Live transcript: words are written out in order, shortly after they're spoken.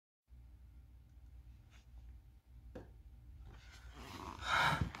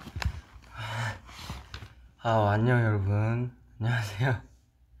안녕 여러분. 안녕하세요.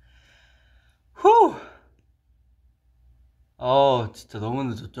 후! 진짜 너무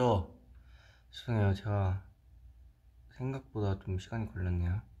늦었죠? 죄송해요. 제가 생각보다 좀 시간이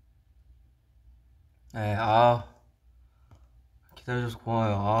걸렸네요. 네, 기다려줘서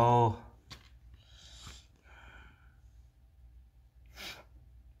고마워요.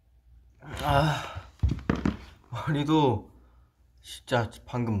 머리도 진짜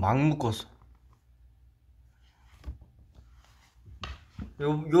방금 막 묶었어.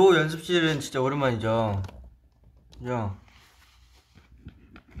 요 연습실은 진짜 오랜만이죠? 그죠?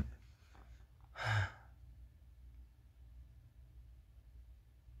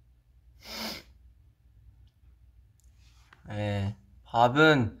 예,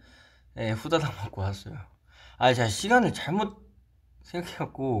 밥은 후다닥 먹고 왔어요. 제가 시간을 잘못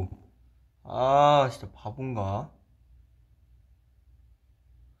생각해갖고 진짜 바본가?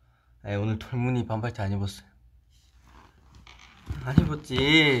 오늘 돌무늬 반팔티 안 입었어요. 안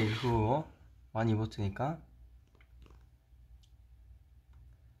입었지. 그거 많이 입었으니까.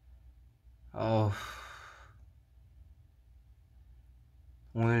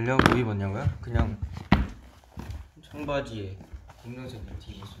 오늘요? 뭐 입었냐고요? 그냥 청바지에 검정색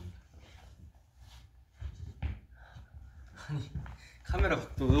티 입었습니다. 아니, 카메라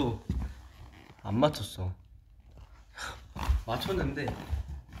각도도 안 맞췄어. 맞췄는데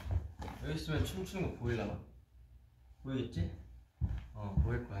여기 있으면 춤추는 거 보이려나? 보이겠지?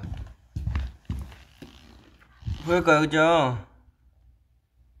 보일 거야. 보일 거야, 그죠?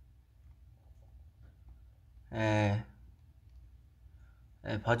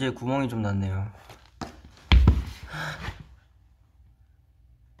 바지에 구멍이 좀 났네요.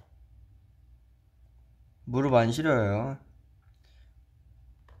 무릎 안 시려요.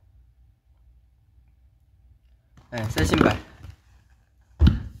 새 신발.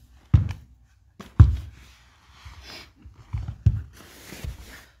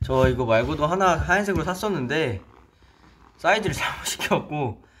 저 이거 말고도 하나 하얀색으로 샀었는데 사이즈를 잘못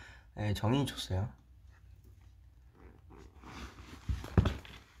시켜갖고 정인이 줬어요.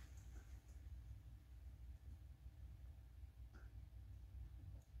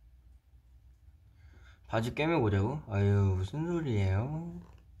 바지 꿰매고 오자고? 아유, 무슨 소리예요?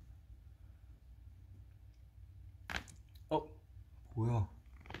 뭐야?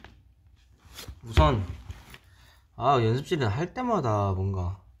 우선 연습실은 할 때마다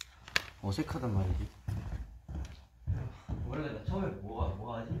뭔가 어색하단 말이지. 원래 처음에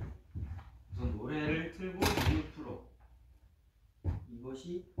뭐 하지? 우선 노래를 틀고 눈을 풀어.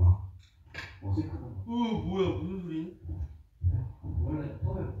 이것이 어색하단 말이야. 뭐야, 무슨 소리? 원래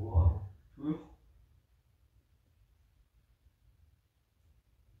처음에 조용?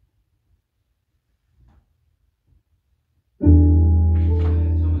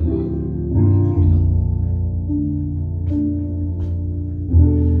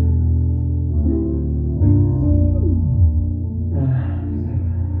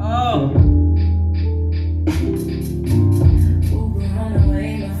 Uber on the way,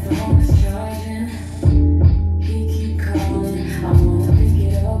 my phone is charging.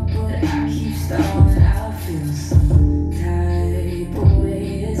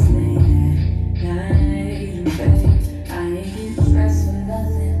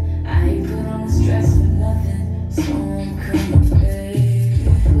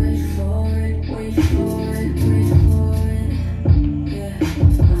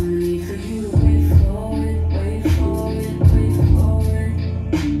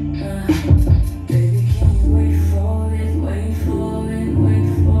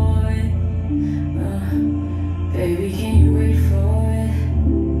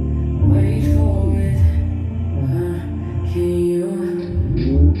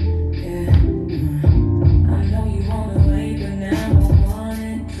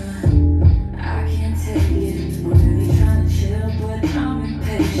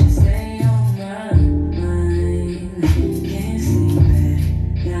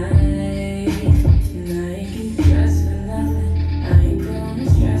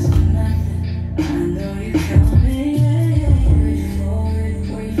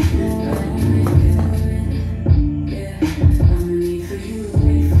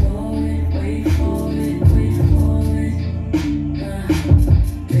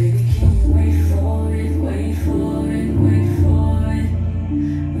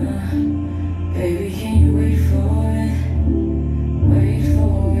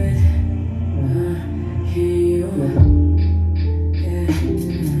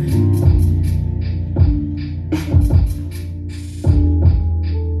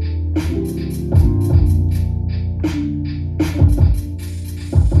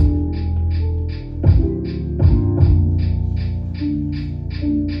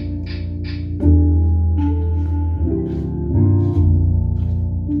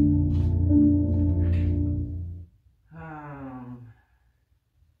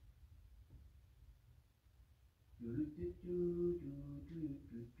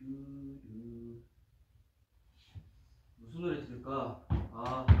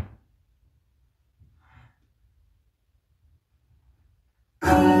 아.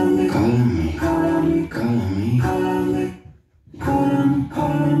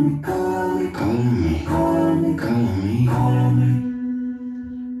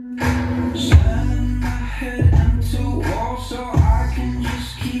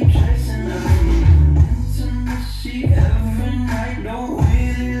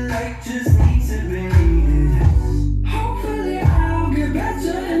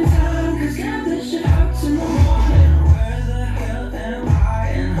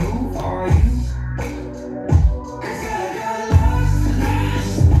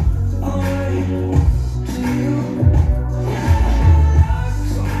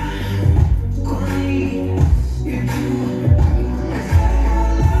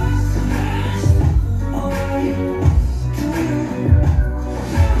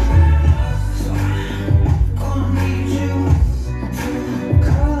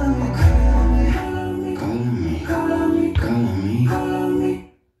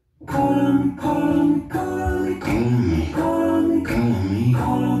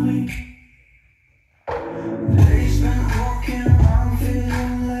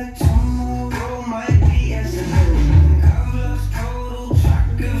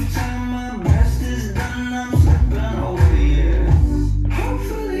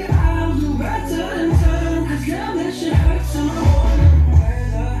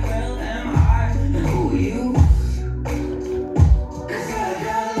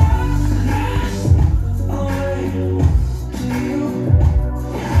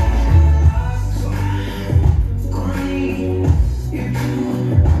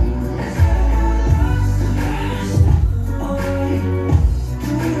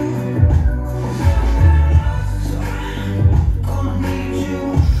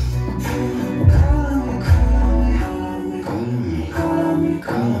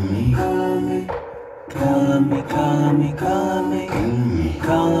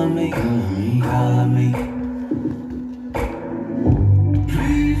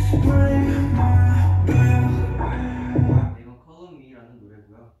 이건 Call Me라는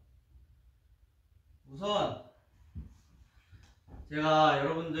노래고요. 우선 제가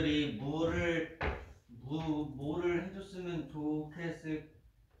여러분들이 뭐를 해줬으면 좋겠을,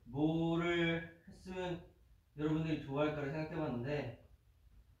 뭐를 했으면 여러분들이 좋아할까를 생각해봤는데,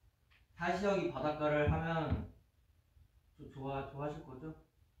 다시여기 바닷가를 하면 좀 좋아하실 거죠?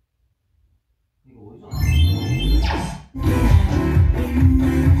 이거 어디서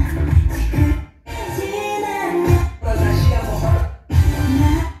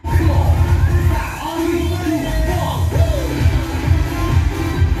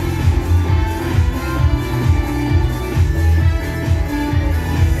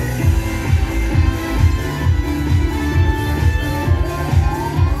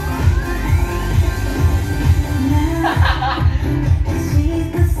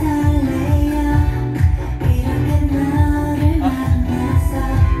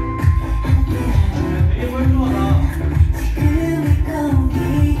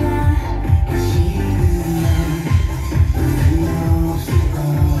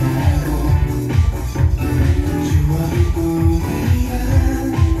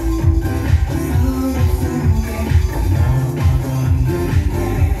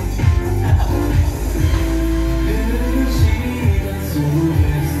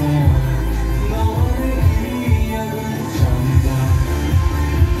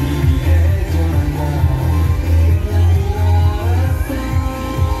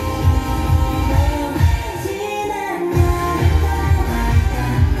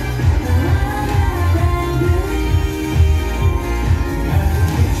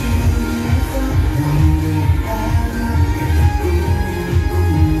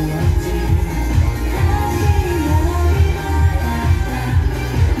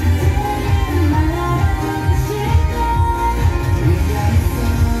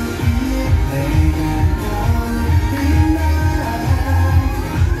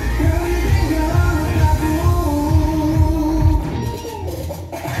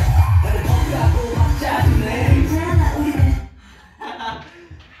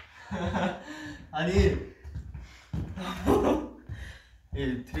아니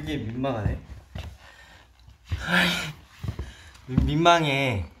되게 민망하네.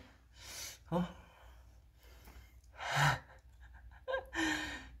 민망해.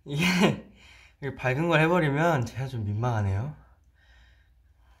 이게 밝은 걸 해버리면 제가 좀 민망하네요.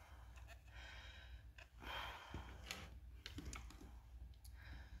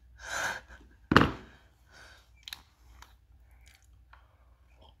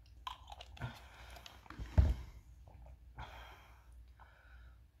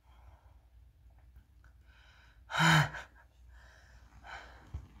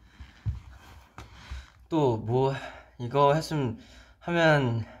 또 뭐 이거 했으면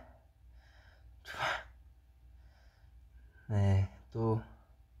하면 네, 또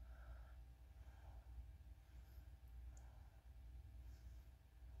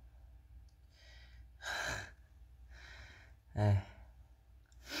네.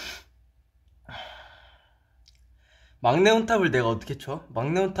 막내 혼탑을 내가 어떻게 쳐?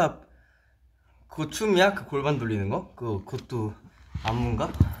 막내 혼탑 그거 춤이야? 그 골반 돌리는 거? 그것도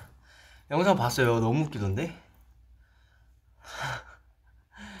안무인가? 영상 봤어요. 너무 웃기던데?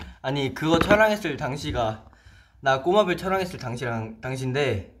 아니 그거 촬영했을 당시가 나 꼬마별 촬영했을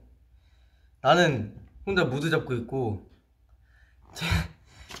당시인데 나는 혼자 무드 잡고 있고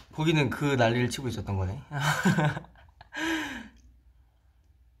거기는 그 난리를 치고 있었던 거네.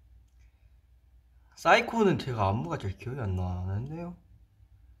 사이코는 제가 안무가 잘 기억이 안 나는데요.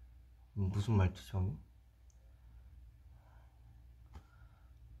 무슨 말이지 저는?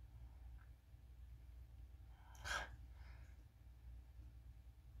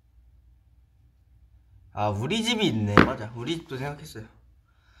 아 우리 집이 있네. 맞아 우리 집도 생각했어요.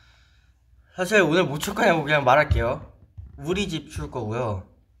 사실 오늘 뭐 출 거냐고 그냥 말할게요. 우리 집 출 거고요.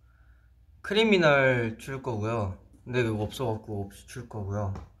 크리미널 출 거고요. 근데 그거 없어갖고 없이 출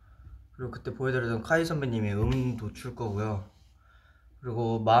거고요. 그리고 그때 보여드렸던 카이 선배님의 음도 출 거고요.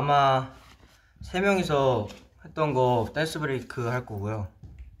 그리고 마마 3명이서 했던 거 댄스 브레이크 할 거고요.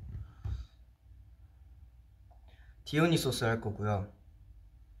 디오니소스 할 거고요.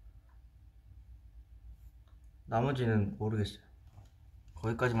 나머지는 모르겠어요.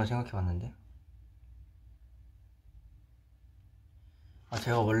 거기까지만 생각해봤는데. 아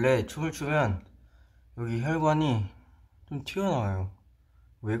제가 원래 춤을 추면 여기 혈관이 좀 튀어나와요.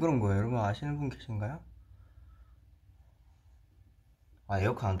 왜 그런 거예요? 여러분 아시는 분 계신가요? 아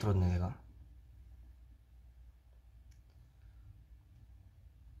에어컨 안 틀었네 내가.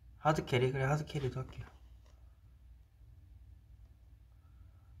 하드캐리? 그래 하드캐리도 할게요.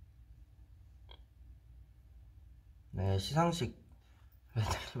 네 시상식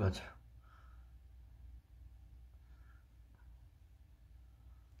멘탈이 맞아요.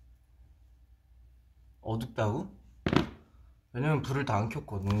 어둡다고? 왜냐면 불을 다 안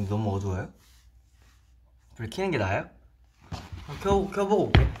켰거든. 너무 어두워요? 불 켜는 게 나아요? 켜보고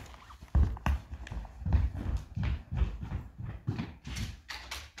올게.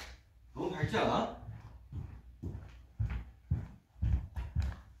 너무 밝지 않아?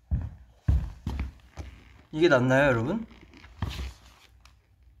 이게 낫나요 여러분?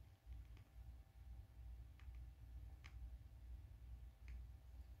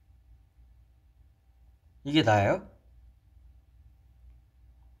 이게 나아요?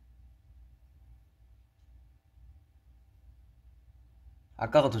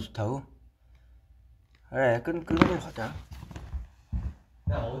 아까가 더 좋다고? 그래 끄는 가자.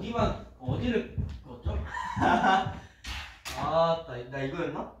 야 어디를 껐죠? 아 나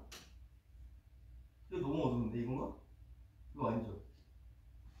이거였나? 이거 너무 어두운데 이건가? 이거 아니죠?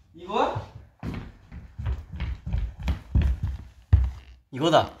 이거야?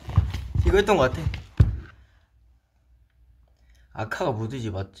 이거다. 이거 했던 것 같아. 아카가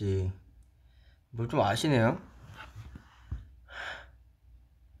무드지 맞지. 뭘 좀 아시네요?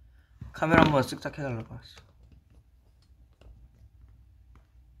 카메라 한번 쓱싹 해달라고 했어.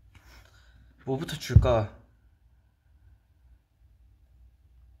 뭐부터 줄까?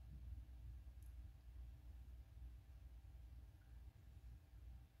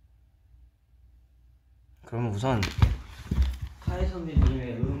 그러면 우선 카이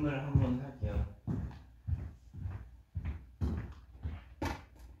선배님의 음을 한번 할게요.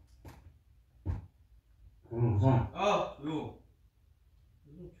 그럼 우선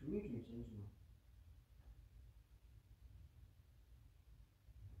요즘 조용히 좀 있어.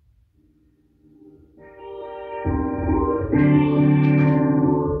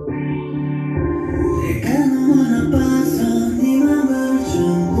 내가 너무 나빠서 네 맘을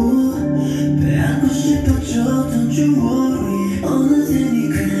전부 빼앗고 싶어져 Don't you worry 어느새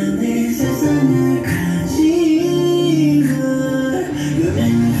네가 내 세상을 가진 걸 You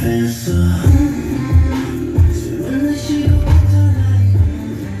make me feel so 술을 마시고부터 like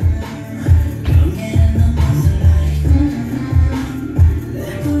경계를 넘어서 like 내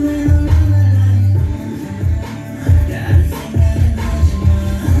품에 놀라면 like 다른 생각은 하지마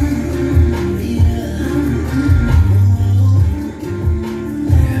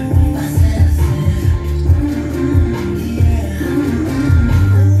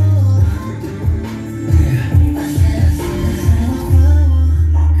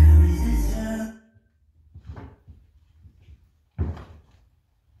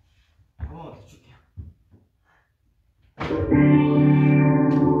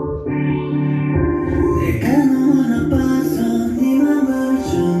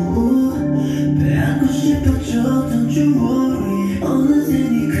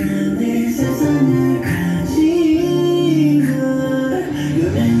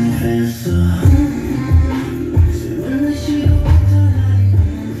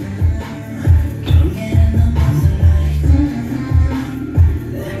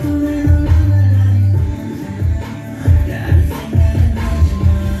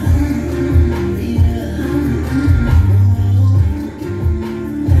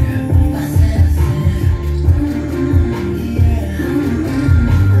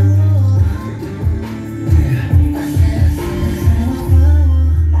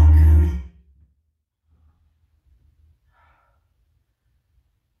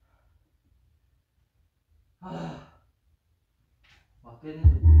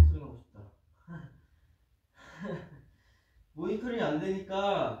되는데 모니터링 하고 싶다. 모니터링이 안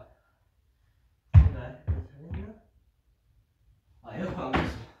되니까 내가 잘했나? 아, 에어컨 안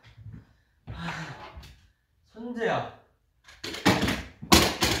켰어. 선재야.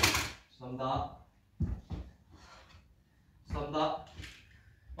 죄송합니다. 죄송합니다.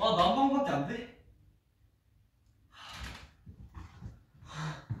 아, 난방밖에 안 돼?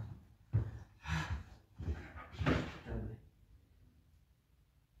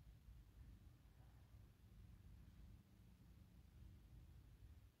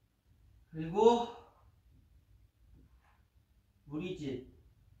 그리고 우리 집은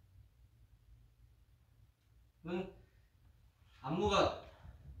안무가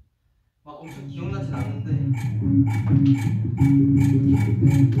막 엄청 기억나진 않는데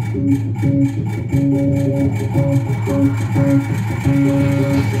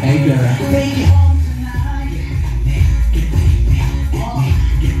Hey girl, take it home tonight.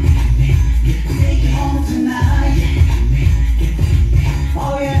 Take it home tonight.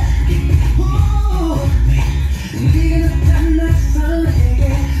 Oh yeah. 네가 나타난 설레게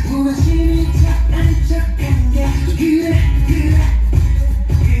무관심이 착한 척한 게 그래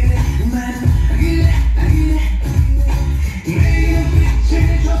나는 그래 내게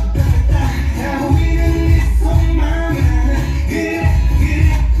빛을 줬다 다 보이는 네 속마음이 나는 그래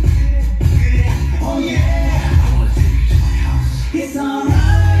oh yeah I wanna take you to my house It's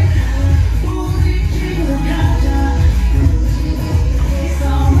alright 우리 집으로 가자 It's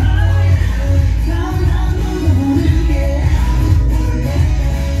alright 다음은 아무도 모르게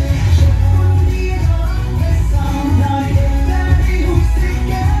조금 뒤에 너에서 너를 기다리고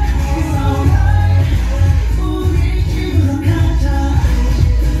있을게 It's alright 우리 집으로 가자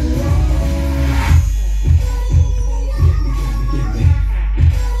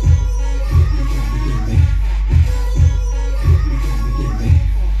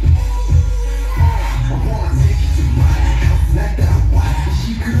I wanna take you to my house 날 따라와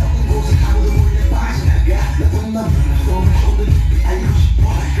시끄러운 곳에 아무도 몰래 빠져나가 나쁜 맘을 쏘면 좀더 깊이 알고 싶어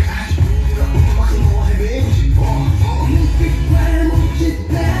그 아주 부드러운 음악을 모아 헤매고 싶어 눈빛과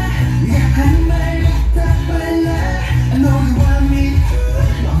몸짓다 약한 말부터 빨라 I know you want me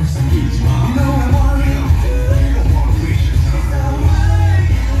맘을 숨기지 마 You know I want you You don't wanna waste your time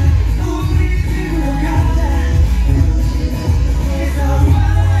It's alright 우리 집으로 가자 It's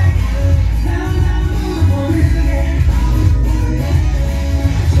alright 난 아무도 모르게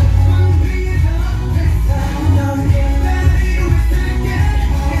조금 뒤에 너에서 너를 기다리고 있을게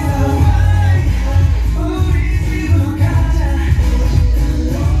It's alright 우리 집으로 가자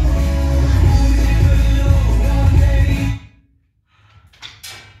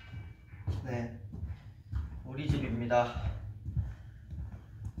네, 우리 집입니다.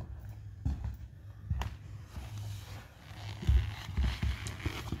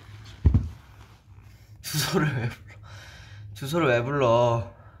 주소를 왜 불러? 주소를 왜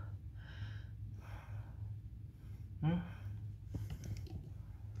불러? 응?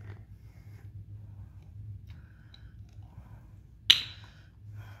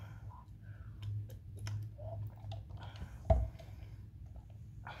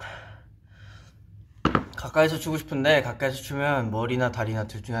 가까이서 추고 싶은데 가까이서 추면 머리나 다리나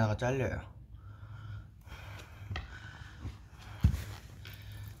둘 중에 하나가 잘려요.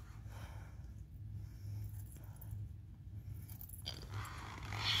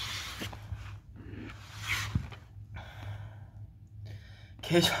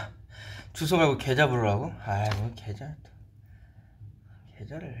 계좌 주소 말고 계좌 부르라고? 아이 뭐 계좌를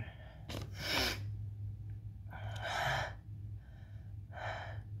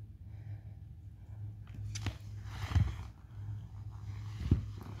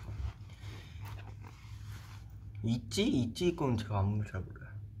있지 거는 제가 안무를 잘 몰라요.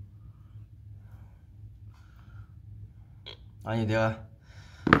 아니 내가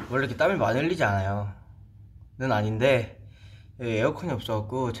원래 이렇게 땀을 많이 흘리지 않아요. 는 아닌데 여기 에어컨이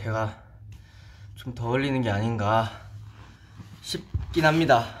없어갖고 제가 좀 더 흘리는 게 아닌가 싶긴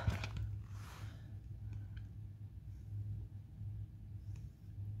합니다.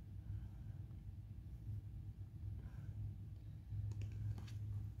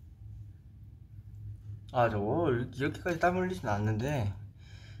 아 저거 이렇게까지 땀 흘리진 않는데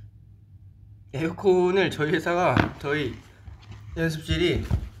에어컨을 저희 회사가 저희 연습실이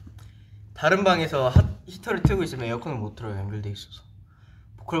다른 방에서 히터를 틀고 있으면 에어컨을 못 틀어요. 연결돼 있어서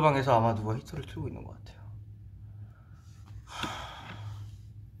보컬방에서 아마 누가 히터를 틀고 있는 것 같아요.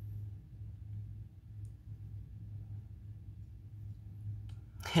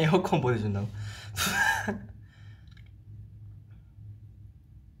 에어컨 보내준다고?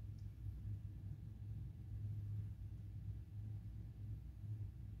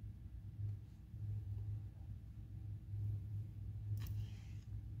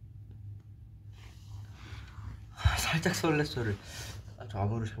 살짝 설렜어를 아주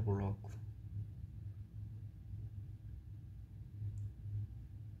아무를 잘 몰라갖고.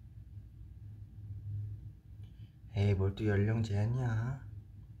 에이 뭘 또 연령 제한이야.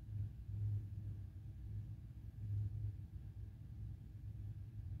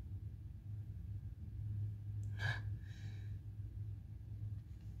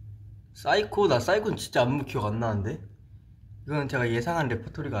 사이코, 나 사이코는 진짜 아무 기억 안 나는데? 이건 제가 예상한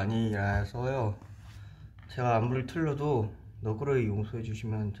레퍼토리가 아니라서요. 제가 안무를 틀려도 너그러이 용서해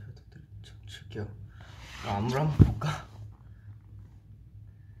주시면 제가 더 칠게요. 안무를 한번 볼까?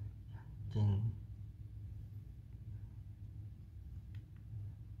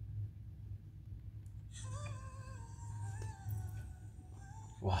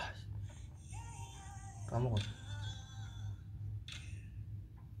 와, 까먹었네.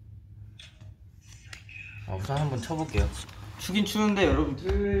 우선 한번 쳐볼게요. 추긴 추는데 여러분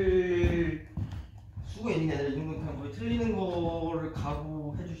틀 수가 있는 게 아니라 이 정도는 그냥 뭐 틀리는 거를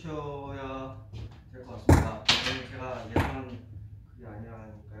각오해 주셔야 될 것 같습니다. 제가 예상한 그게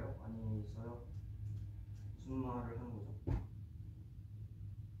아니라니까요. 아니서요. 무슨 말을 하는 거죠?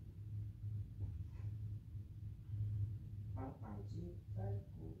 빵빵지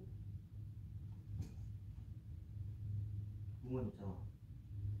짧고 응원 있잖아.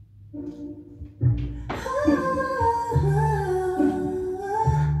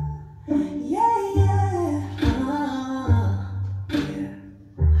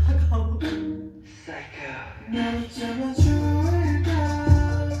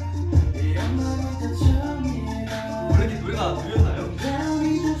 원래 이렇게 노래가 느렸나요?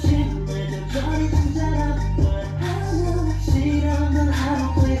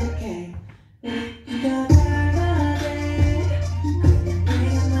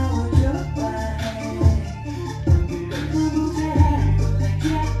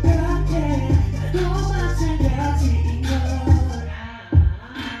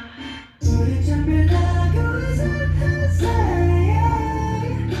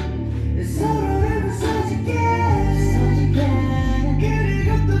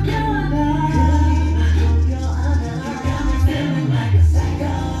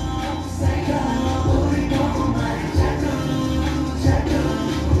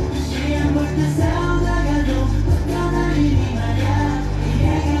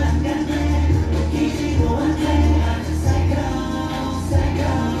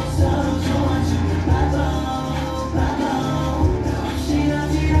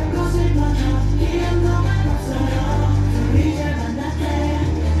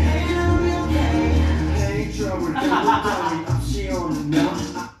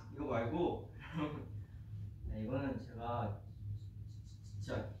 이거 말고 네, 이거는 제가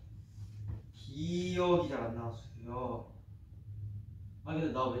진짜 기억이 잘 안 나서요. 아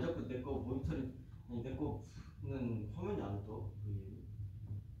근데 나 왜 자꾸 내 거 모니터링 내 거는 화면이 안 떠?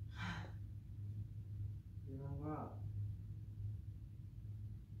 이런 거야.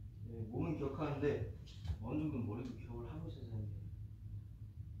 네, 몸은 기억하는데 어느 정도는 머리도 기억을 하고 있어야 되는데.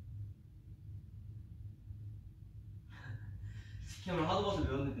 스캠을 하도 봐서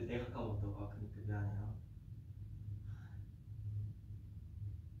외웠는데 내가 까먹었다고. 그러니까 미안해요.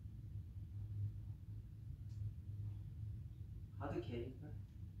 하드 캐리?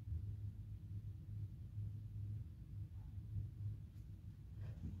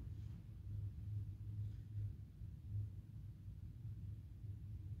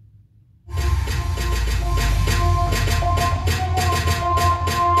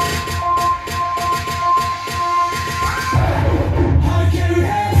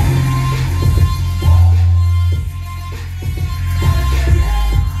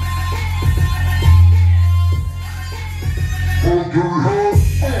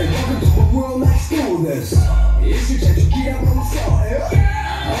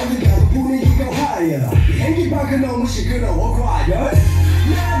 너무 시끄러워 과연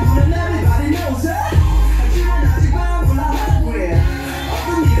나보다 everybody knows it 하지만 아직 몰라 hungry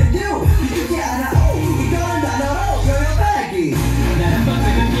어떤 일을 do 이렇게 알아 이건 단어로 표현하기 나는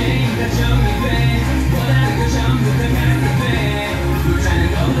버티는 게임과 정리돼 원하는 거 전부 다 갖게 돼 불타는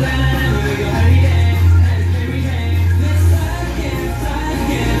건 나는 우리가 할 일에 나를 carry해 Let's fight it fight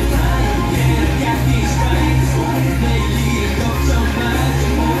it fight it I got these fights 내일 일은 걱정 마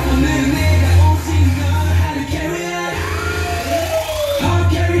오늘은 내가 오신 걸 How to carry it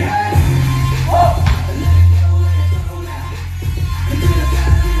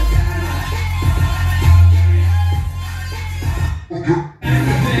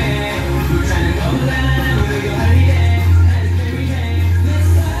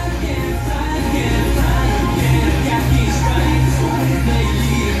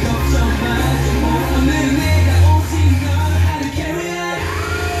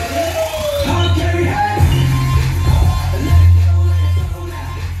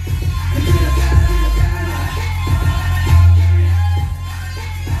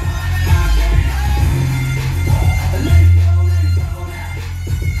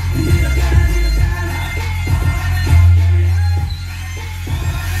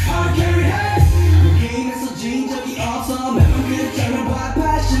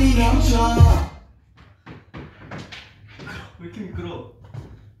멈춰. 왜 이렇게 미끄러?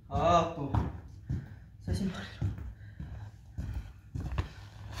 아, 또 새 신발이라.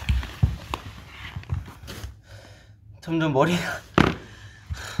 점점 머리가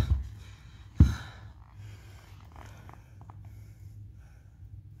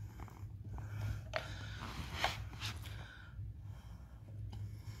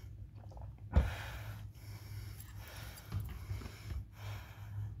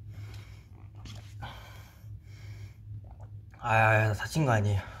나 다친 거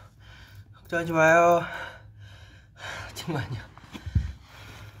아니에요. 걱정하지 마요. 다친 거 아니야.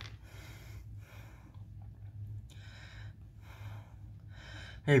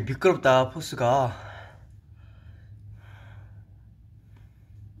 에이, 미끄럽다 포스가.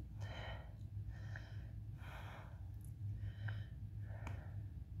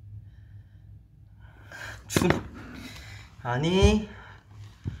 아니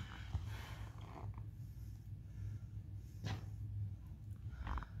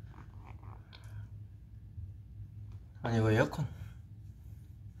이거 에어컨.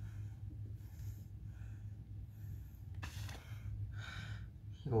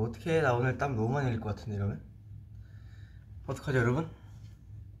 이거 어떻게 해? 나 오늘 땀 너무 많이 흘릴 것 같은데 이러면 어떡하죠 여러분?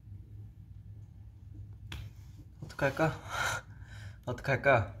 어떡할까?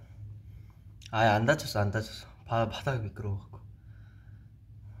 어떡할까? 아예 안 다쳤어. 바닥이 미끄러워갖고.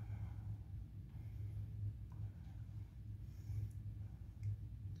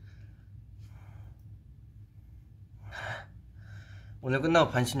 오늘 끝나고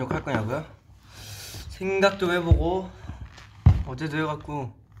반신욕 할 거냐고요? 생각 좀 해보고. 어제도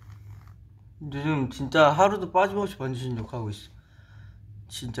해갖고 요즘 진짜 하루도 빠짐없이 반신욕 하고 있어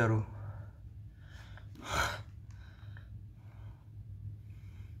진짜로.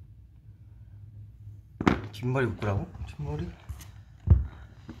 뒷머리 묶으라고?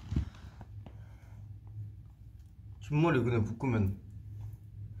 뒷머리 그냥 묶으면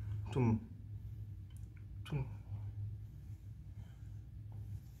좀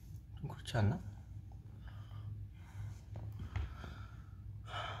그렇지 않나?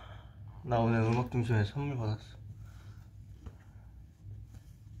 나 오늘 음악 중심에서 선물 받았어.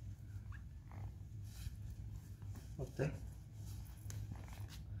 어때?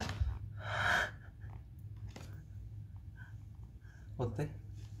 어때?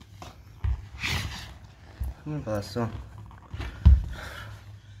 선물 받았어.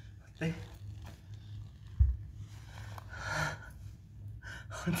 어때?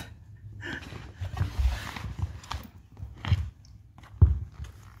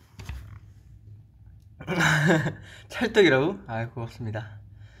 찰떡이라고? 아이 고맙습니다.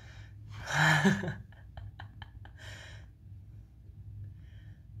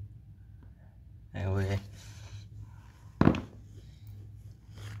 왜?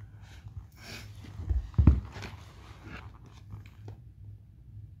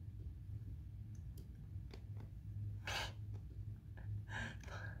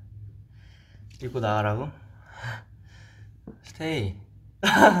 입고 나가라고? 스테이.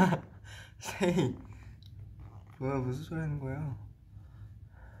 스테이. 뭐야 무슨 소리 하는 거야?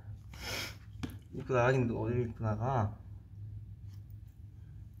 입고 나가긴 어딜 입고 나가?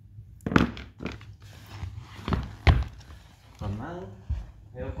 잠깐만.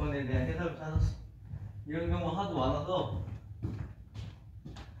 에어컨에 대한 해답을 찾았어. 이런 경우가 하도 많아서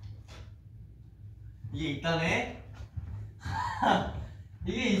이게 있다네?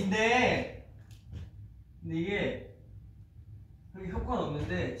 이게 있는데 근데 이게 여기 효과는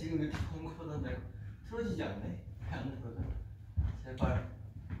없는데 지금 이렇게 보는 것보다는 내가 틀어지지 않네? 왜 안 틀어져?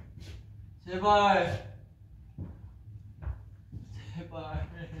 제발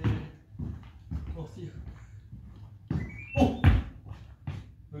어디? 오!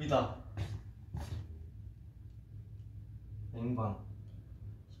 여기다. 냉방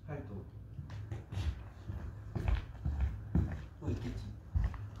 18도. 또 있겠지.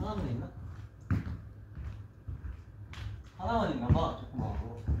 하나만 있나? 하나만 있나봐.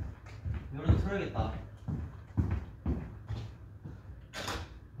 조그마하고. 열어서 틀어야겠다.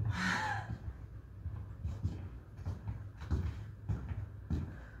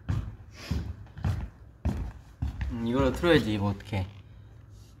 이걸로 틀어야지. 이거 어떡해.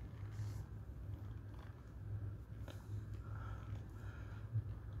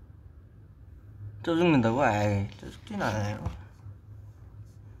 쪄 죽는다고? 아이, 쪄 죽진 않아요.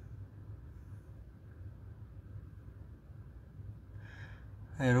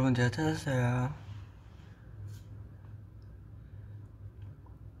 여러분 제가 찾았어요.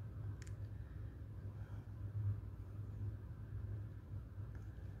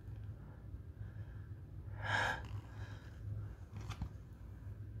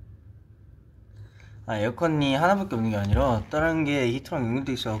 아, 에어컨이 하나밖에 없는 게 아니라 다른 게 히터랑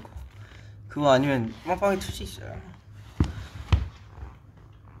연결돼 있어갖고 그거 아니면 빵빵히 틀 수 있어요.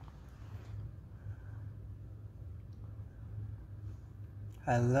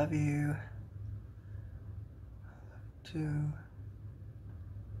 I love you too.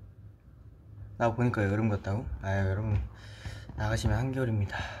 나 보니까 여름 같다고? 아, 여러분 나가시면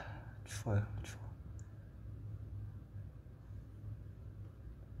한겨울입니다. 추워요, 추워.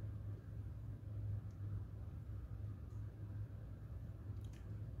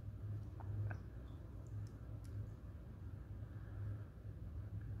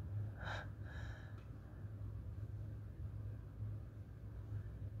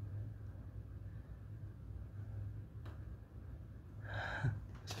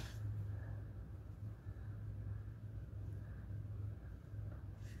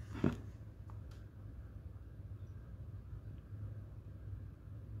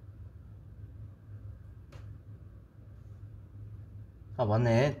 아,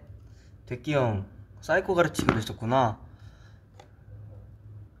 맞네. 대끼 형 사이코 가르치기로 했었구나.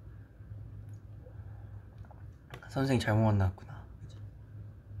 선생님 잘못 만났구나.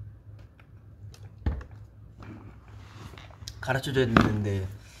 가르쳐줘야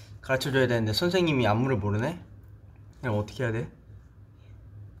되는데 선생님이 안무를 모르네? 그냥 어떻게 해야 돼?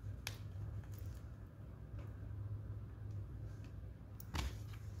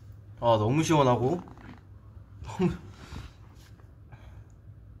 아, 너무 시원하고 너무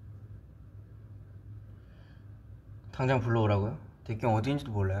당장 불러오라고요? 대경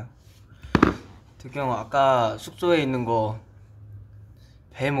어디인지도 몰라요. 대경 아까 숙소에 있는 거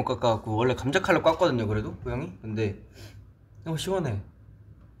배에 못 깎아갖고 원래 감자칼로 깎거든요. 그래도 그 형이? 근데 너무 시원해.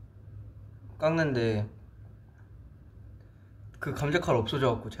 깎는데 그 감자칼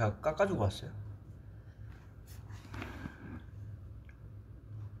없어져갖고 제가 깎아주고 왔어요.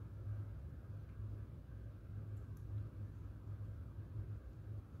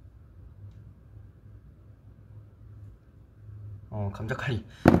 감자칼이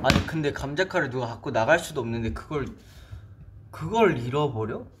아니 근데 감자칼을 누가 갖고 나갈 수도 없는데 그걸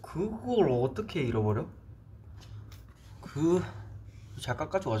잃어버려? 그걸 어떻게 잃어버려? 잘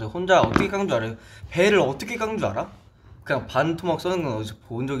깎아주고 가세요. 혼자 어떻게 깎는 줄 알아요? 배를 어떻게 깎는 줄 알아? 그냥 반 토막 써는 건 어디서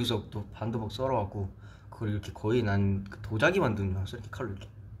본 적 있어. 또 반 토막 썰어갖고 그걸 이렇게 거의 난 도자기 만드는 줄 알았어. 이렇게 칼로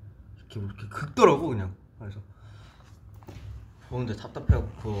이렇게 긁더라고 그냥. 그래서 보는데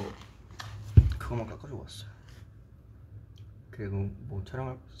답답해갖고 그거만 깎아주고 왔어요. 그리고 뭐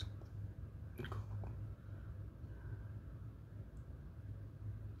촬영할 거 있어.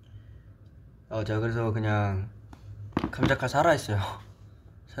 제가 그래서 그냥 감자칼 살아있어요.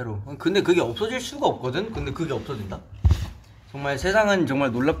 새로. 근데 그게 없어질 수가 없거든? 근데 그게 없어진다? 정말 세상은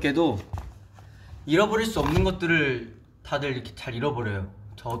정말 놀랍게도 잃어버릴 수 없는 것들을 다들 이렇게 잘 잃어버려요.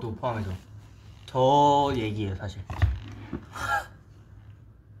 저도 포함해서. 저 얘기예요 사실.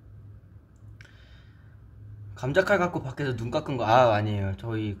 감자칼 갖고 밖에서 눈 깎은 거 아니에요.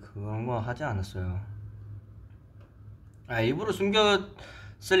 저희 그런 거 하지 않았어요. 일부러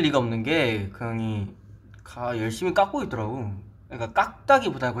숨겼을 리가 없는 게 그 형이 열심히 깎고 있더라고. 그러니까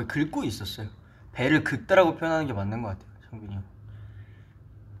깎다기보다 거의 긁고 있었어요. 배를 긁다라고 표현하는 게 맞는 것 같아요, 창균이 형.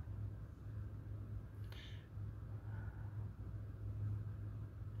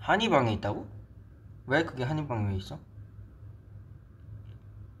 한의방에 있다고? 왜 그게 한의방에 있어?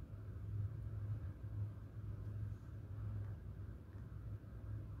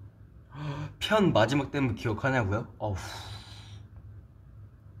 편 마지막 때문에 기억하냐고요? 어후.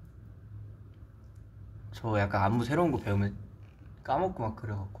 저 약간 안무 새로운 거 배우면 까먹고 막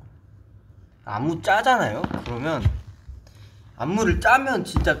그래갖고. 안무 짜잖아요? 그러면 안무를 짜면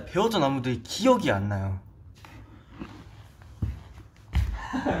진짜 배웠던 안무들이 기억이 안 나요.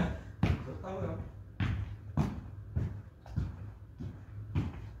 그렇다고요.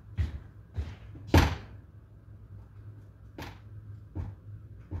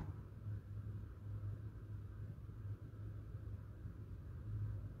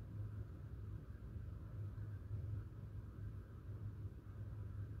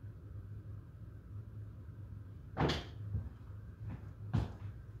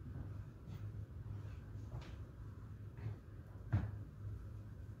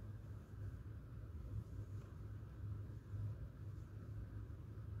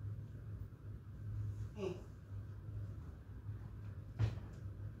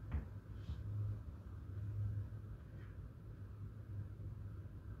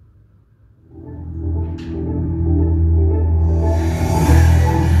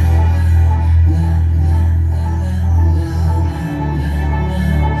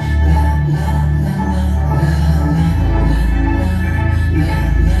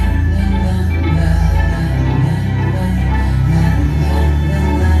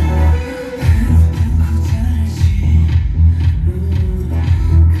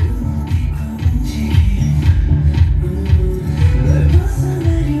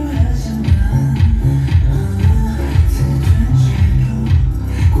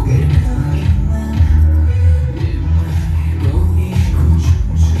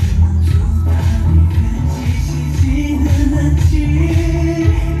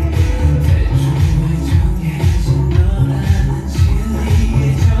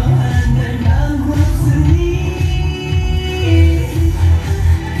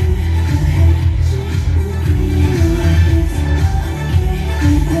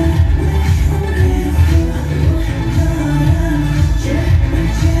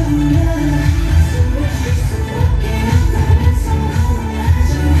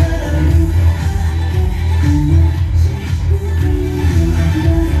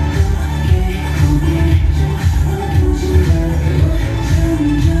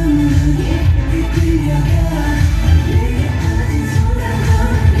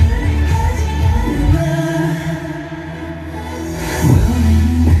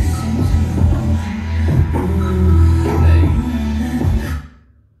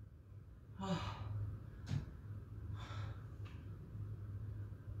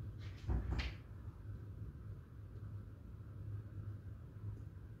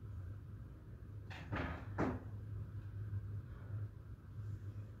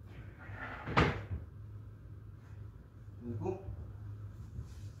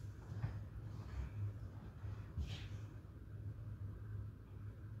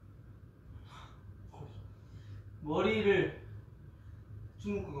 머리를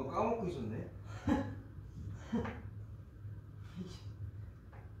좀 그거 까먹고 있었네.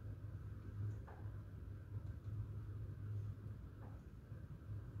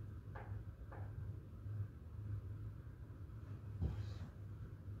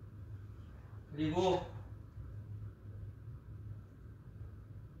 그리고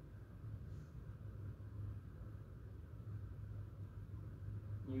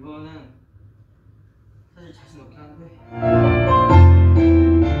이거는 사실 자신 없긴 한데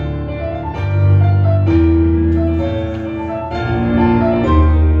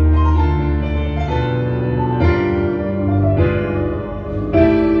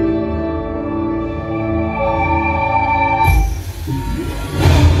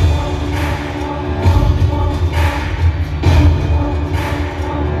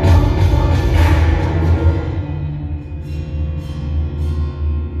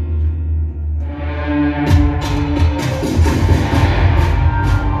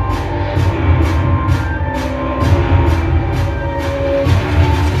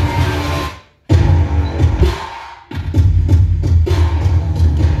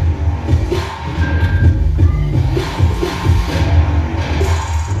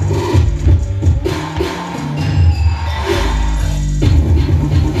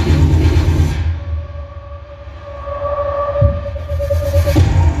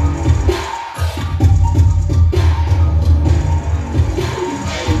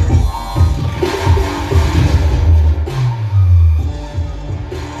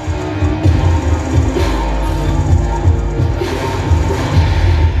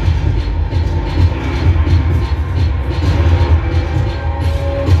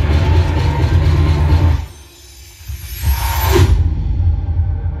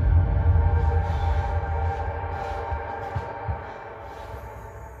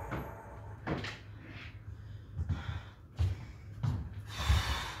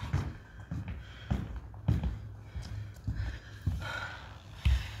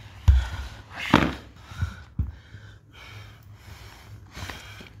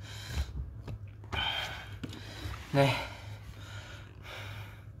네.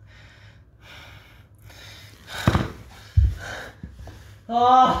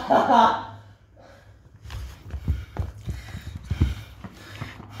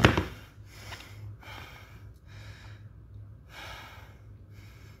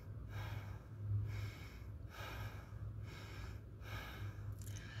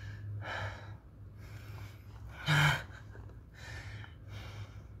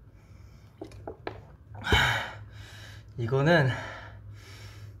 이거는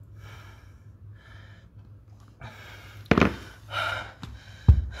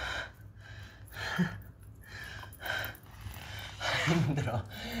힘들어.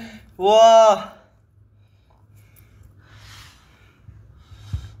 우와.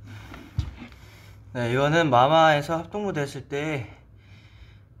 네, 이거는 마마에서 합동무대 했을 때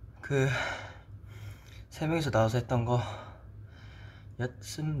그 3명이서 나와서 했던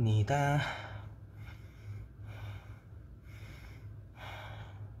거였습니다.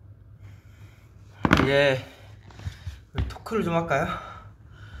 이제 우리 토크를 좀 할까요?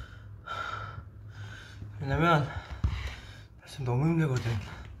 왜냐면 지금 너무 힘들거든.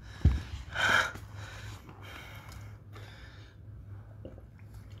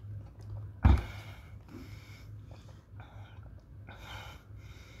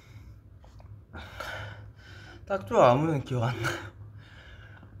 딱 좋아. 아무런 기억 안 나요.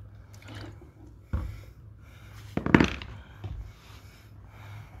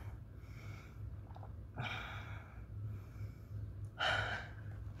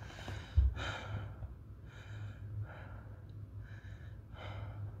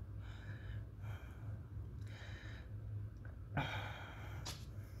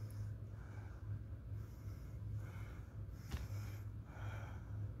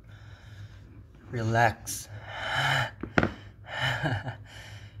 Relax.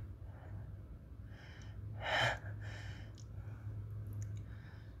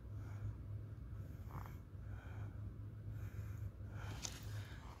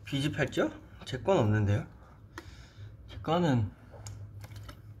 비집했죠? 제 건 없는데요? 제 거는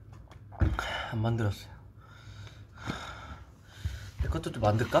안 만들었어요. 내 것도 좀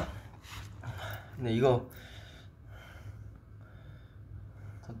만들까? 근데 이거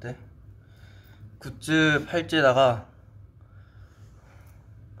어때? 굿즈 팔찌에다가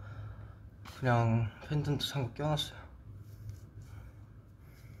그냥 펜던트 산 거 껴놨어요.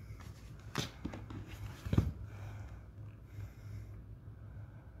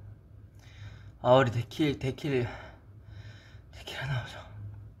 아, 우리 데킬 하나 오죠.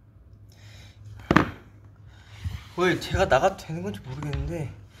 왜 제가 나가도 되는 건지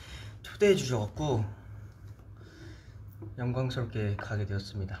모르겠는데 초대해 주셔갖고 영광스럽게 가게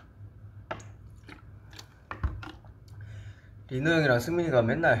되었습니다. 리노 형이랑 승민이가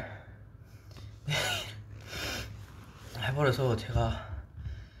맨날 해버려서 제가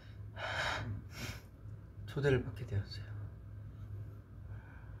초대를 받게 되었어요.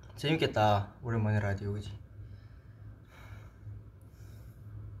 재밌겠다. 오랜만에 라디오, 그지?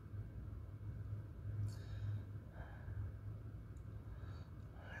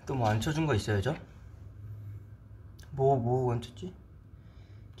 또 뭐 안 쳐준 거 있어야죠? 뭐 안 쳤지?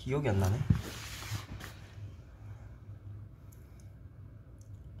 기억이 안 나네.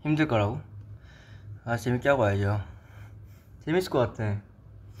 힘들 거라고? 아, 재밌게 하고 와야죠. 재밌을 것 같아.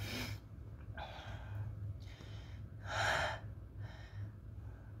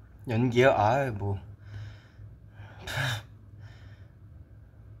 연기요? 아, 뭐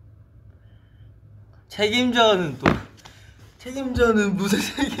책임져는 또 책임져는 무슨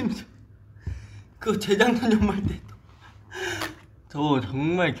책임져. 그거 재작년 연말 때 저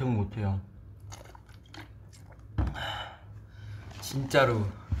정말 기억 못해요. 진짜로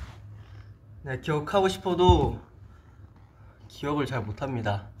내가 기억하고 싶어도 기억을 잘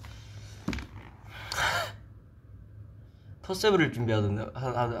못합니다. 텃세부를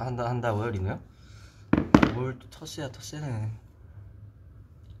한다고요, 리노요? 뭘 또 텃세야, 텃세는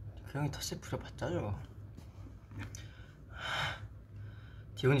그 형이 텃세 부려봤자죠.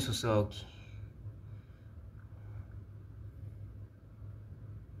 디오니소스가 오키.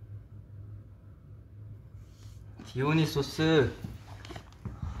 디오니소스.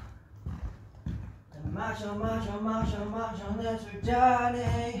 마셔 내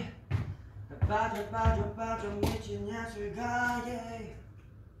술잔에 빠져 미친 예술가에.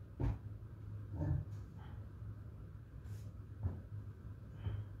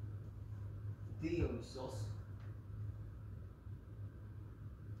 디오니소스.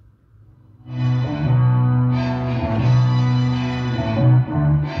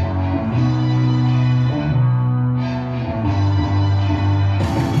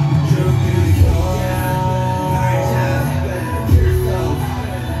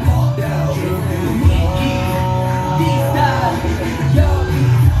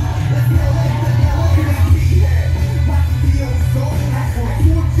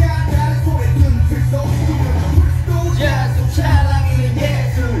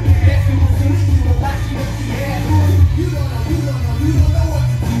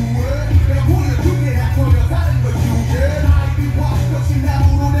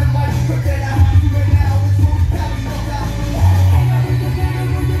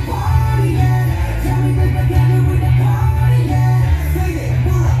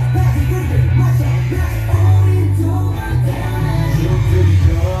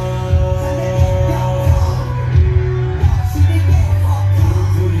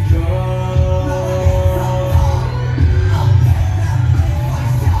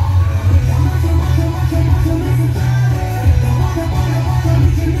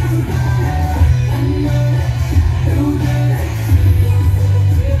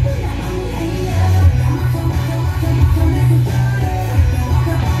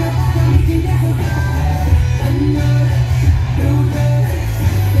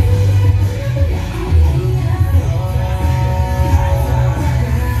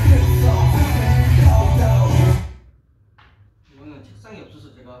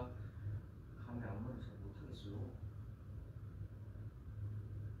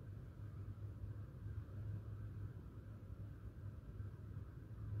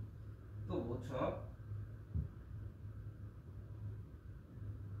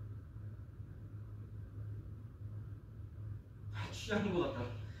 취한 것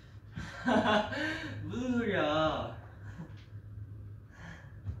같다. 무슨 소리야.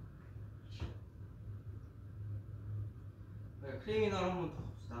 크리미널 한 번 더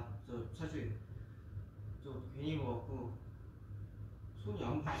갑시다. 저 사실 저 괜히 먹었고 손이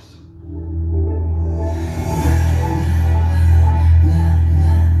안 보였어.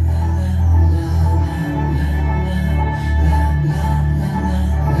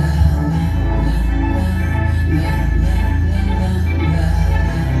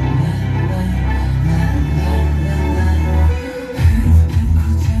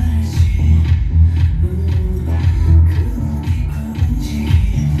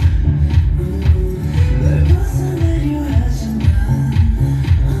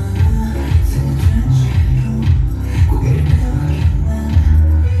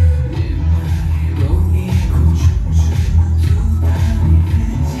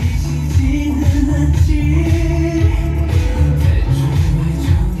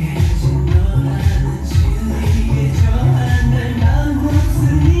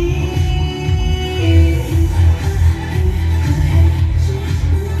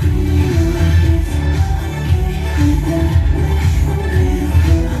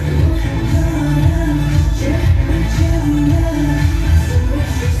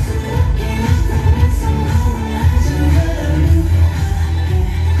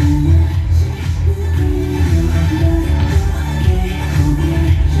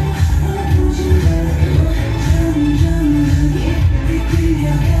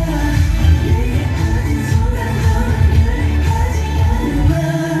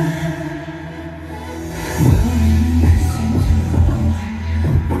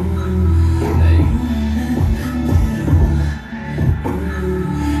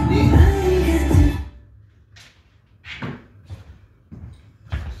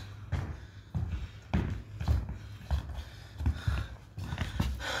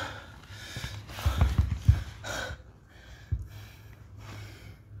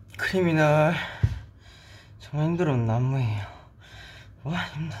 크리미널. 정말 힘들은 난무예요. 와,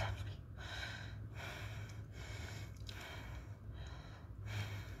 힘들어.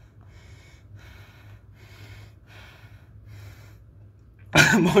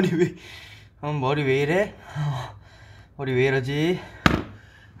 머리 왜 이래? 머리 왜 이러지?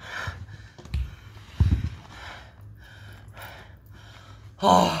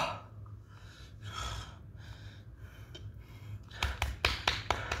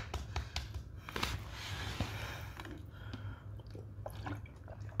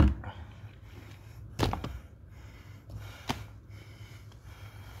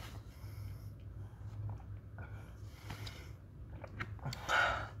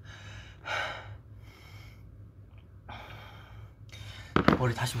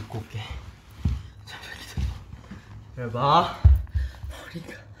 머리 다시 묶고 올게. 잘 봐.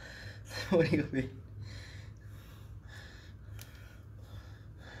 머리가 왜?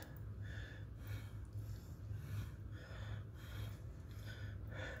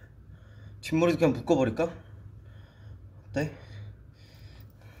 뒷머리도 그냥 묶어버릴까? 어때?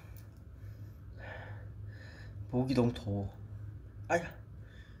 목이 너무 더워. 아야.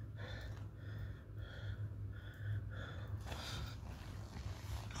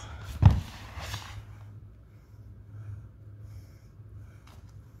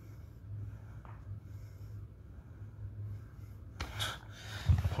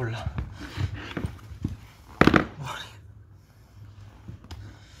 몰라.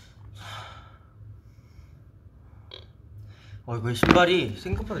 이거 신발이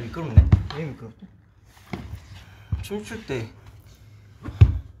생각보다 미끄럽네. 왜 미끄럽지? 춤출 때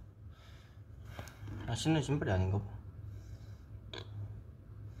신는 신발이 아닌가 봐.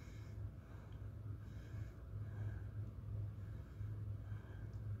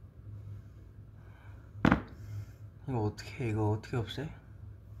 이거 어떻게 없애?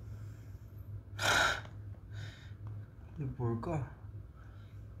 이게 뭘까?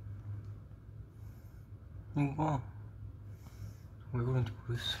 이거 봐. 왜 그런지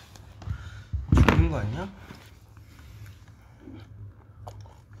모르겠어. 죽는 거 아니야?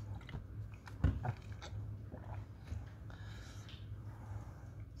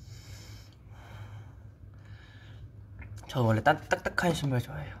 저 원래 딱딱한 신발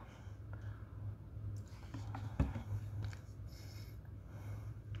좋아해요.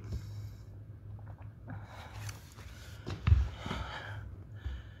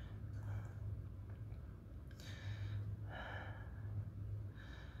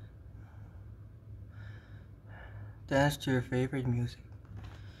 Dance to your favorite music.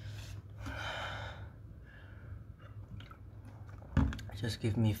 Just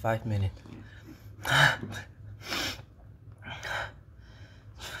give me 5 minutes.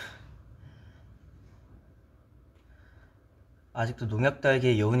 아직도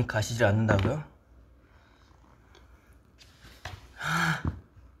농약딸기의 여운이 가시질 않는다고요?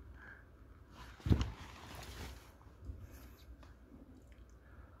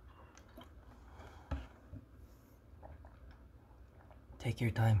 Take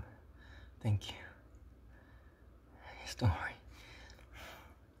your time. Thank you. Yes, don't worry.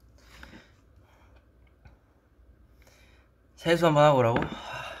 세수 한번 하고 오라고?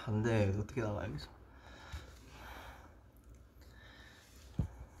 안돼. 어떻게 나가야겠어.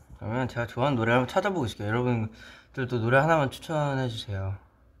 그러면 제가 좋아하는 노래 한번 찾아보고 있을게요. 여러분들도 노래 하나만 추천해주세요.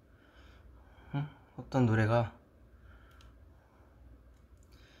 응? 어떤 노래가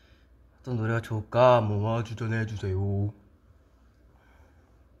좋을까? 한번 추천해주세요.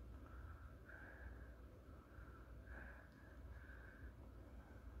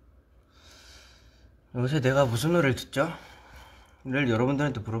 요새 내가 무슨 노래를 듣죠? 를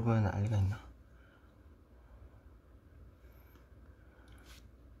여러분들한테 물어보면 알 리가 있나?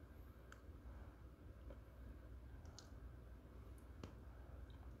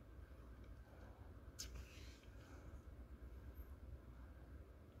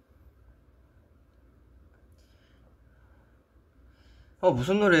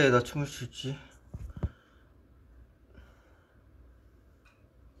 무슨 노래에 나 춤을 출지?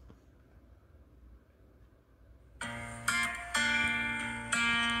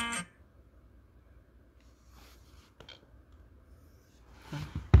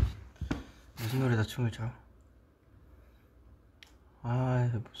 무슨 노래에다 춤을 춰?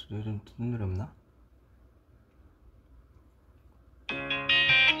 무슨 요즘 듣는 노래 없나?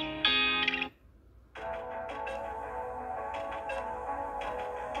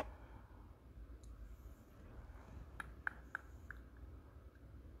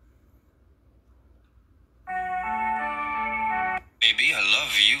 Baby, I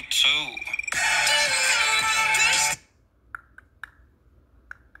love you too.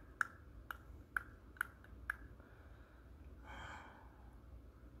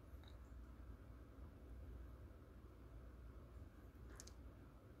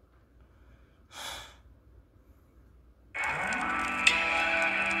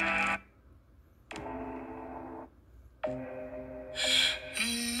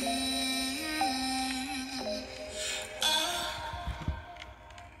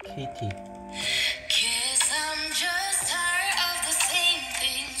 KT. Guess I'm just tired of the same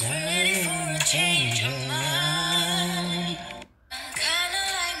things. Ready for a change of mind. Kinda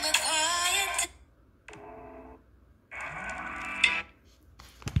like my quiet.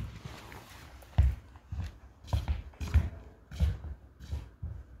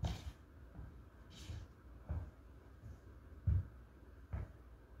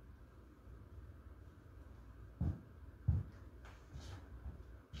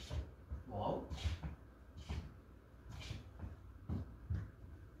 와우.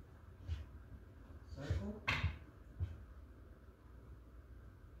 썰고.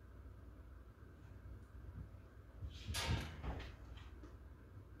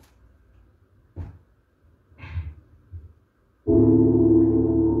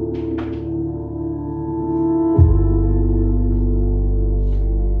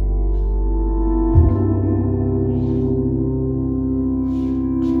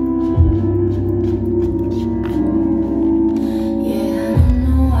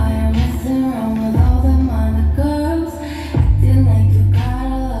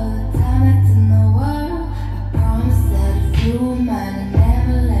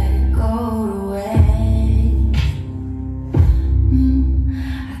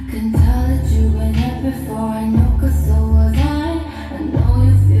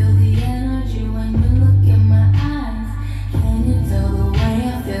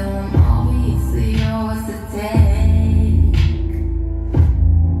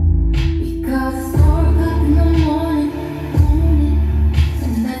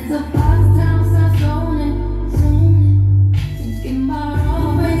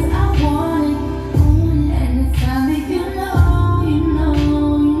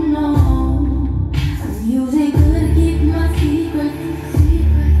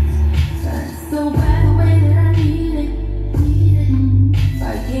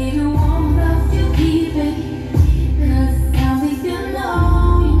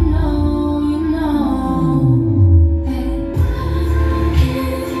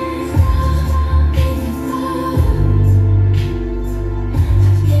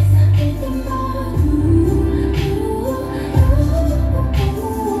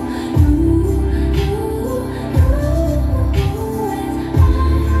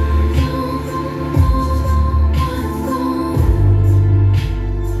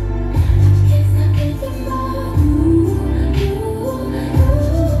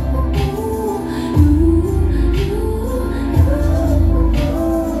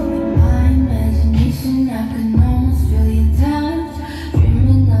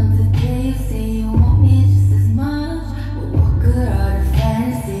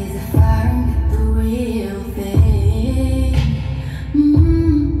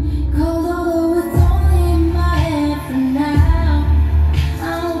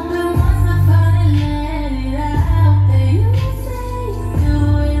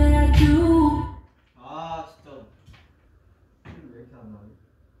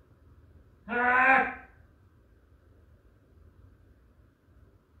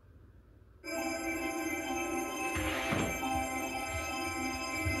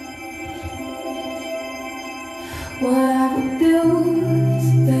 What I would do is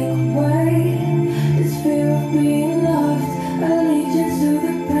take away this fear of being lost, allegiance to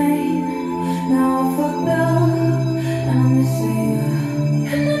the pain. Now I fucked up and I'm missing you,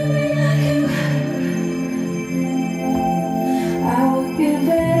 and I be like you. I would give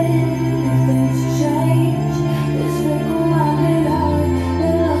anything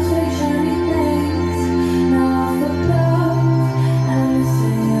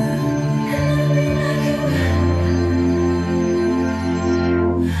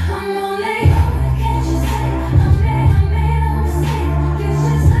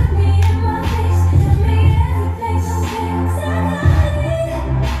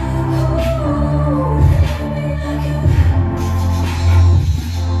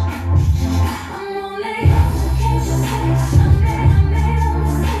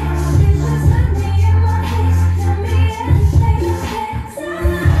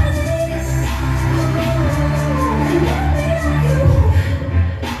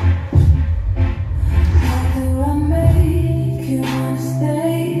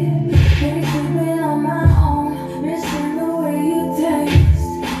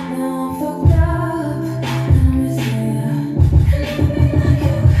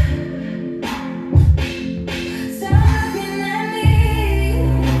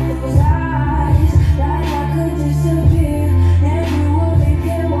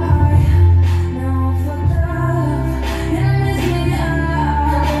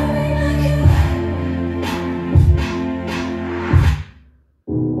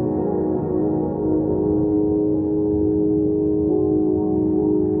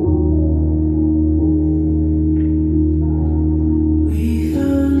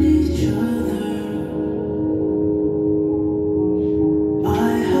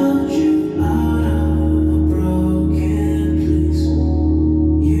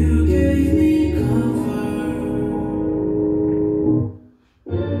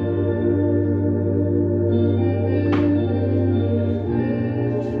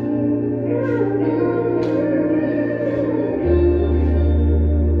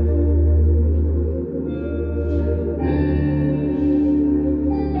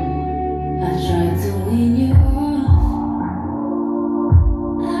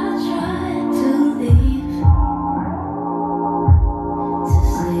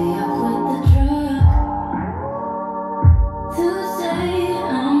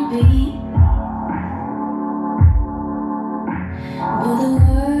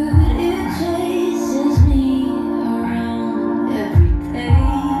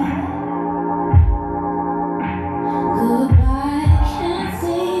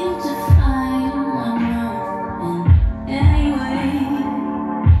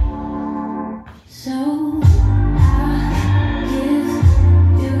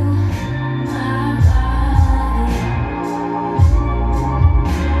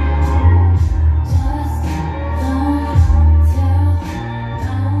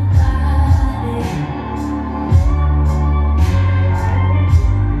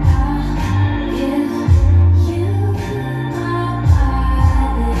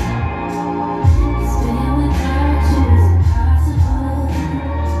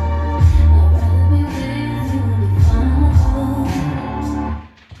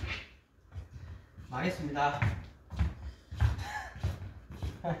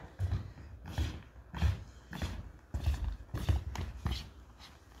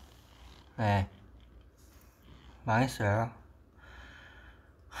네, 망했어요.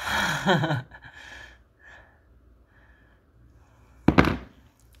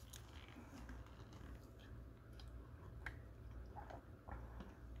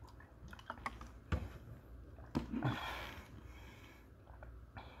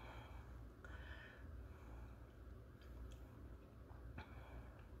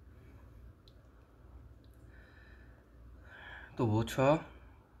 또 뭐 쳐?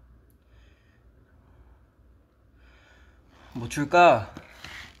 뭐 줄까?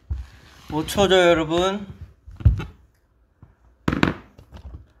 뭐 쳐줘 여러분?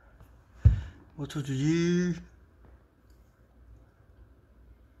 뭐 쳐주지?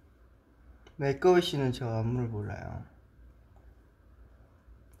 메이크업씨는 저 안무를 몰라요.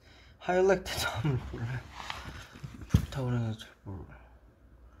 하이라이트도 안무를 몰라요. 불타오르는 잘 몰라요.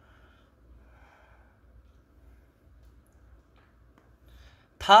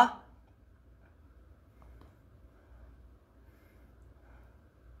 타?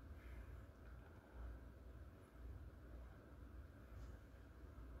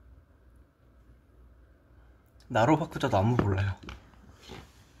 나로 바꾸자도 안무 몰라요.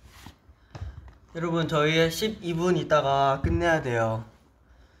 여러분 저희 12분 있다가 끝내야 돼요.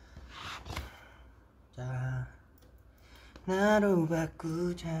 자, 나로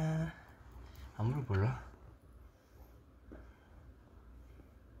바꾸자. 안무를 몰라.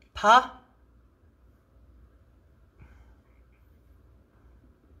 파?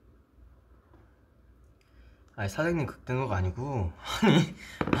 아니 사장님 극된 거가 아니고 아니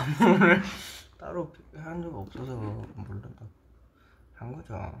안무를 따로 한 적 없어서 몰랐다 한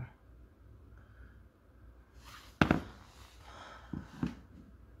거죠.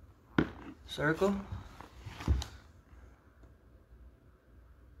 circle?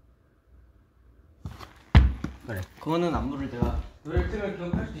 그래 그거는 안무를 내가 노래를 틀면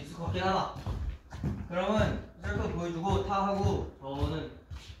기억할 수도 있을 것 같긴 하다. 그러면 circle 보여주고 타 하고 저는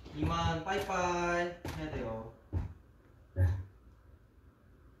이만 빠이빠이 해야 돼요. 내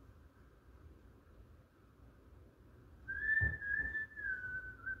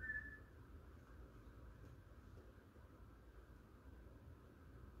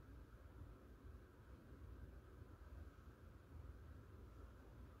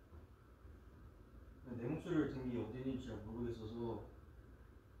목소리를 든 게 어디 있는지 잘 모르겠어서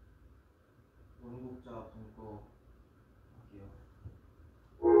원곡자 분 거 할게요.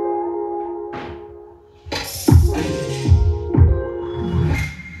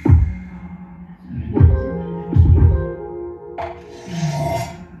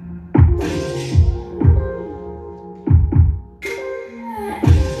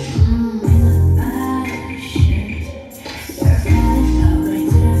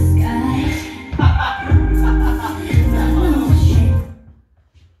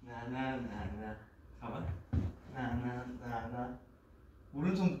 나나나나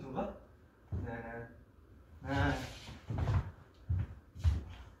오른손부터가? 나나나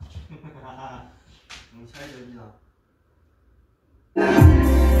잘 열리나?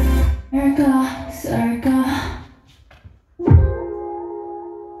 Circle, circle.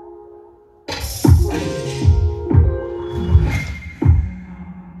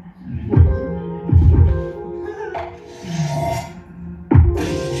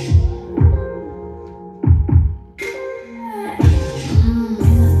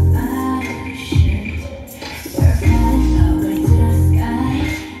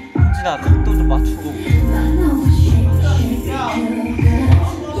 진아 각도 좀 맞추고.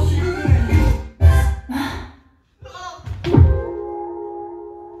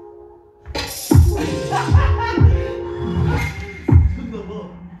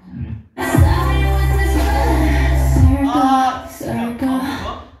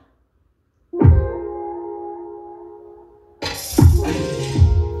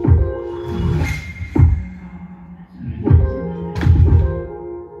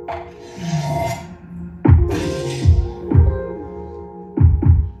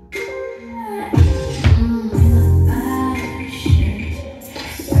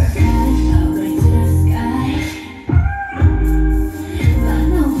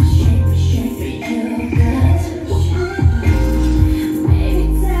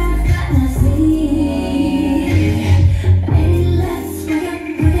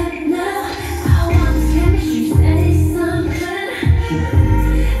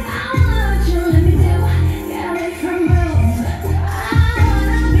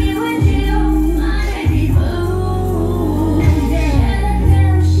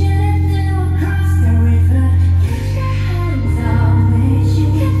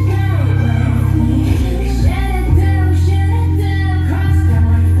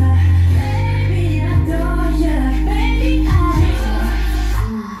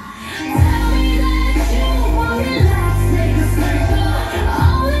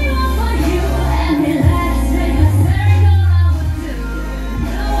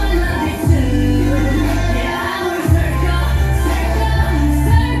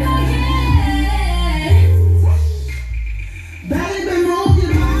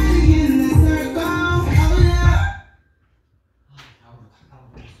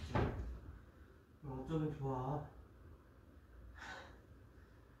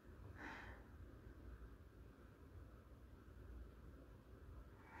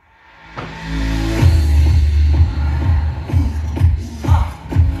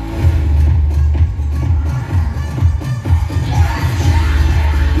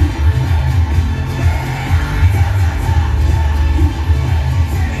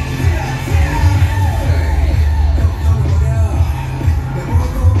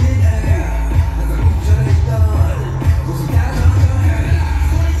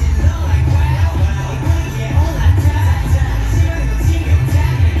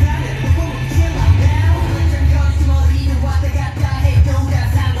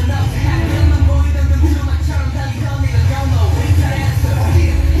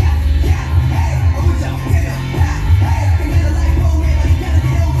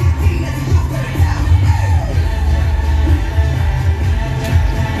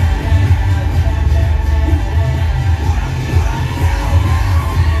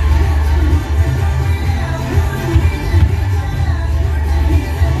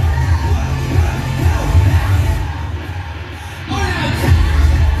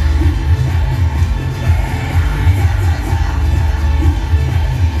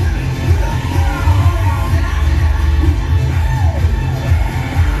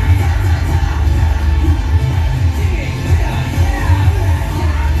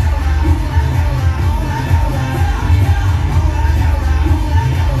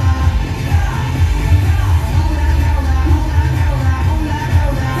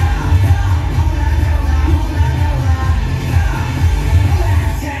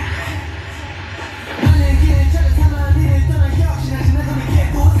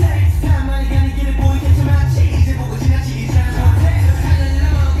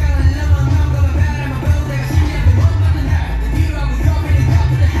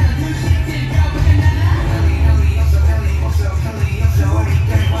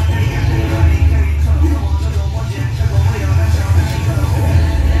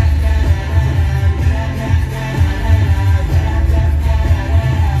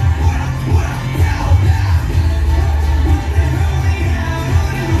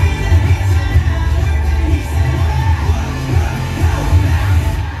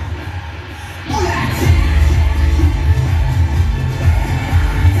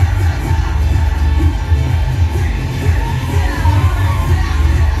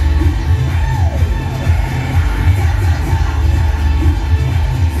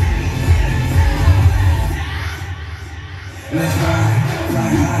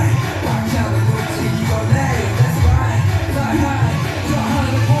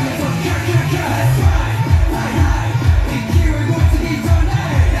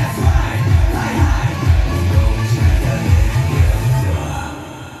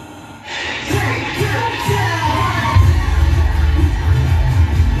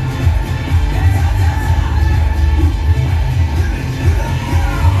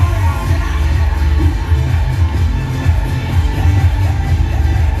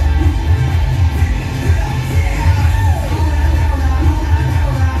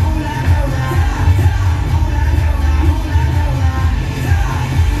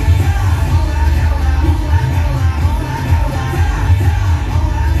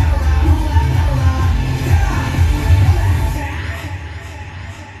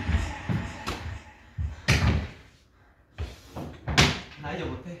 나 이제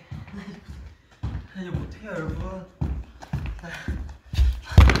못해. 나 이제 못해요 여러분.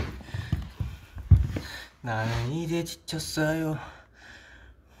 나는 이제 지쳤어요.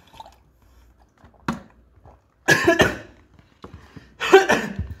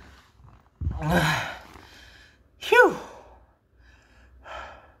 휴.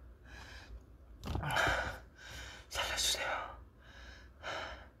 살려주세요.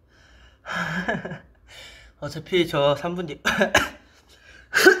 어차피 저 3분 뒤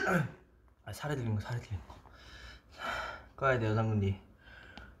아, 살에 들린 거 꺼야 돼요. 3분 뒤.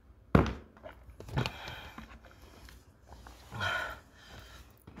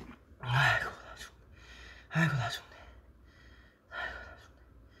 아이고 나 죽네.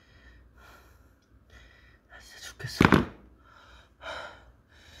 나 진짜 죽겠어.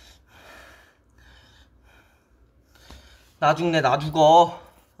 나 죽네. 나 죽어.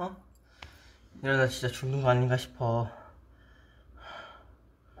 어? 이러다 진짜 죽는 거 아닌가 싶어.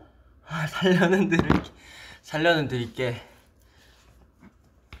 살려는 드릴게.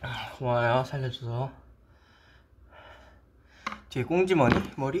 고마워요. 살려줘서. 뒤에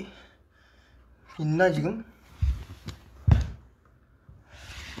머리 있나 지금?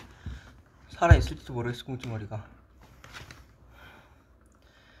 살아있을지도 모르겠어. 꽁지머리가.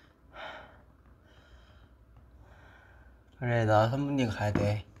 그래, 나 3분 뒤에 가야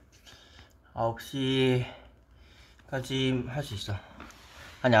돼. 9시까지 할 수 있어.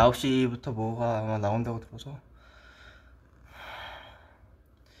 아니 9시부터 뭐가 아마 나온다고 들어서.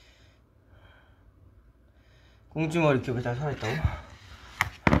 꽁지머리 이렇게 잘 살아있다고?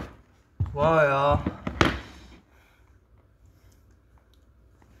 고마워요.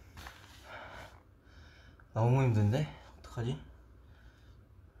 너무 힘든데? 어떡하지?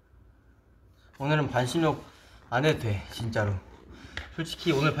 오늘은 반신욕 안 해도 돼. 진짜로.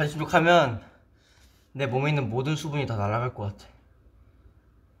 솔직히 오늘 반신욕 하면 내 몸에 있는 모든 수분이 다 날아갈 것 같아.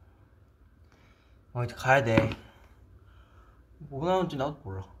 이제 가야 돼. 뭐 나오는지 나도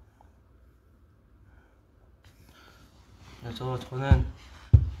몰라. 저는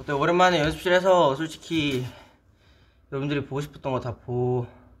어때 오랜만에 연습실에서 솔직히 여러분들이 보고 싶었던 거 다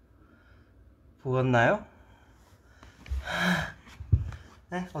보았나요?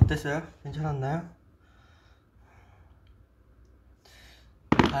 네? 어땠어요? 괜찮았나요?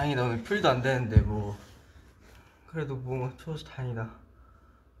 다행이다. 오늘 풀도 안 되는데 뭐 그래도 뭐 추워서 다행이다.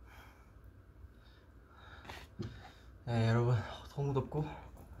 네 여러분, 너무 덥고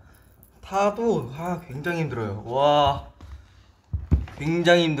타도 굉장히 힘들어요. 와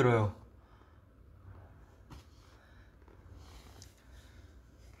굉장히 힘들어요.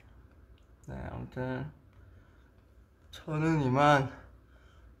 네 아무튼 저는 이만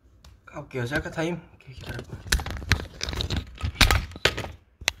가볼게요. 셀카 타임. 오케이, 기다려봐.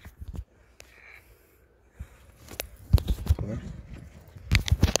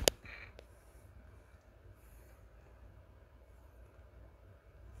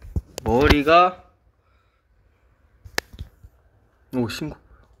 머리가 오 신고.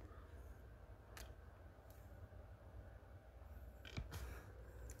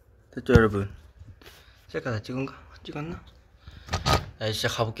 됐죠 여러분? 셀카 다 찍었나? 네 진짜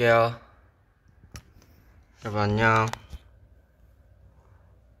가볼게요. 여러분 안녕.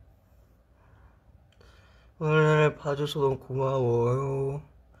 오늘 봐줘서 너무 고마워요.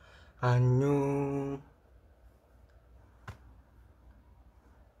 안녕.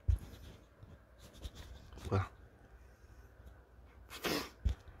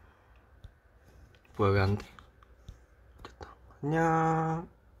 뭐야 왜 안 돼? 됐다. 안녕.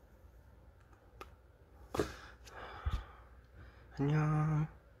 안녕.